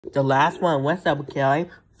The last one, what's up, Kelly?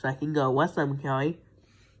 So I can go, what's up, Kelly?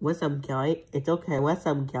 What's up, Kelly? It's okay, what's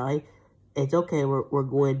up, Kelly? It's okay, we're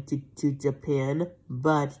going to Japan,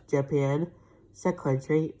 but Japan is a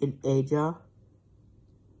country in Asia.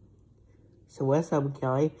 So what's up,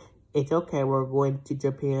 Kelly? It's okay, we're going to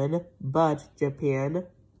Japan, but Japan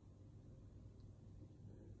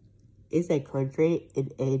is a country in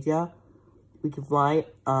Asia. We can fly,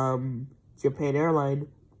 Japan Airline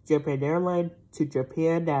to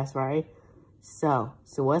Japan, that's right. So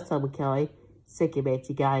what's up, Kelly? Sick about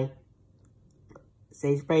you, guy.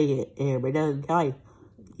 Say spray it, and we're done, Kelly.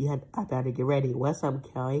 I better get ready. What's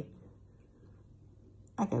up, Kelly?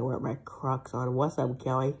 I gotta wear my Crocs on. What's up,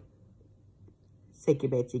 Kelly? Sick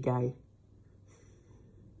about you, guy.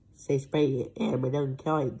 Say spray it, and we're done,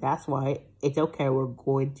 Kelly. That's why it's okay. We're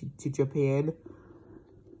going to Japan.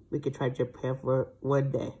 We could try Japan for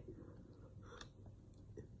one day.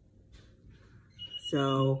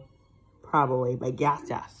 So, probably my gas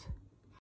test.